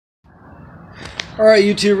Alright,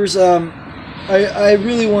 YouTubers, I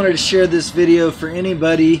really wanted to share this video for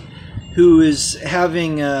anybody who is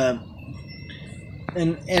having an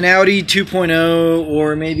Audi 2.0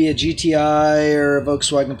 or maybe a GTI or a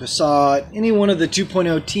Volkswagen Passat, any one of the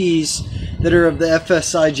 2.0 Ts that are of the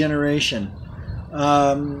FSI generation.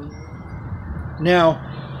 Now,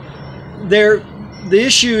 the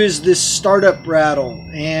issue is this startup rattle,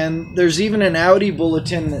 and there's even an Audi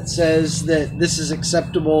bulletin that says that this is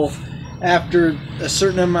acceptable after a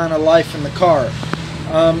certain amount of life in the car.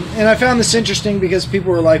 And I found this interesting because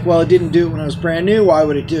people were like, well, it didn't do it when it was brand new, why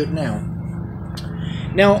would it do it now?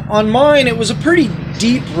 Now, on mine, it was a pretty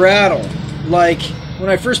deep rattle. Like,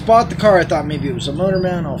 when I first bought the car, I thought maybe it was a motor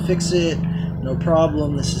mount, I'll fix it, no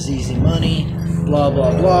problem, this is easy money, blah,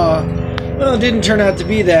 blah, blah. Well, it didn't turn out to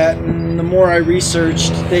be that, and the more I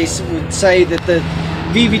researched, they would say that the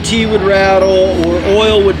VVT would rattle or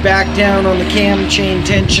oil would back down on the cam chain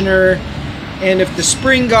tensioner, and if the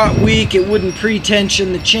spring got weak, it wouldn't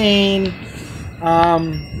pre-tension the chain.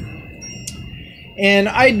 And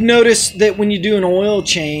I'd noticed that when you do an oil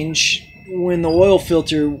change, when the oil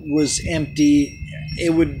filter was empty,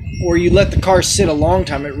 it would, or you let the car sit a long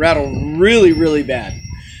time, it rattled really, really bad.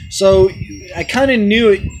 So I kind of knew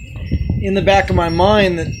it in the back of my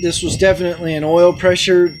mind that this was definitely an oil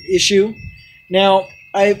pressure issue. Now,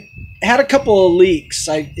 I had a couple of leaks.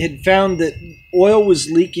 I had found that oil was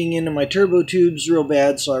leaking into my turbo tubes real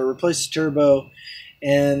bad, so I replaced the turbo,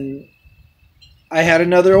 and I had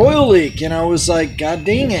another oil leak, and I was like, God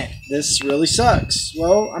dang it, this really sucks.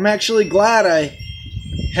 Well, I'm actually glad I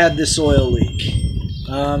had this oil leak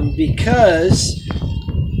because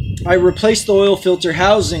I replaced the oil filter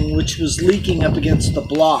housing, which was leaking up against the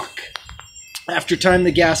block. After time,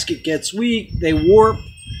 the gasket gets weak, they warp,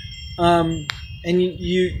 and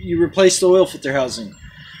you replace the oil filter housing.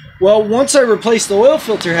 Well, once I replaced the oil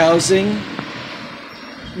filter housing,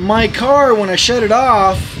 my car, when I shut it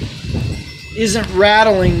off, isn't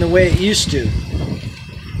rattling the way it used to.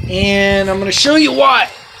 And I'm going to show you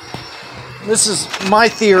why. This is my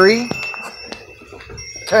theory.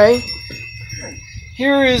 Okay.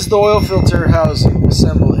 Here is the oil filter housing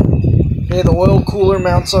assembly. Okay, the oil cooler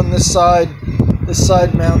mounts on this side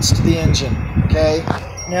mounts to the engine. Okay.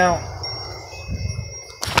 Now,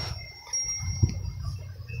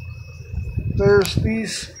 there's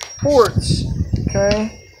these ports,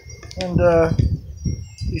 okay, and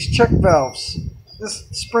these check valves. This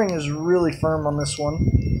spring is really firm on this one.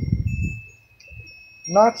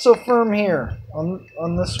 Not so firm here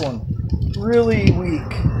on this one. Really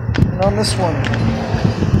weak. And on this one,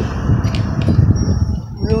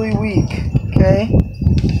 really weak, okay?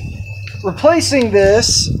 Replacing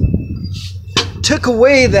this took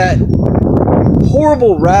away that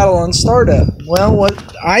horrible rattle on startup. Well,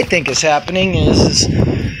 what I think is happening is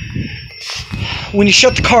when you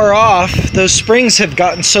shut the car off, those springs have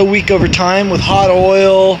gotten so weak over time with hot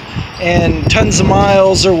oil and tons of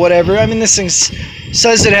miles or whatever. I mean, this thing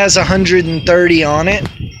says it has 130 on it.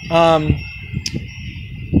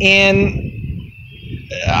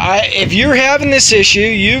 If you're having this issue,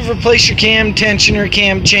 you've replaced your cam tensioner,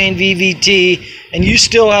 cam chain, VVT, and you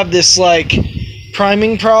still have this like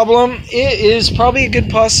priming problem, it is probably a good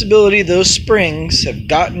possibility those springs have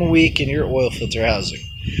gotten weak in your oil filter housing.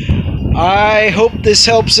 I hope this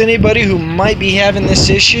helps anybody who might be having this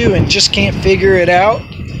issue and just can't figure it out.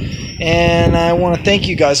 And I want to thank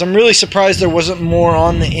you guys. I'm really surprised there wasn't more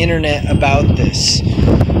on the internet about this.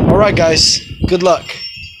 Alright guys, good luck.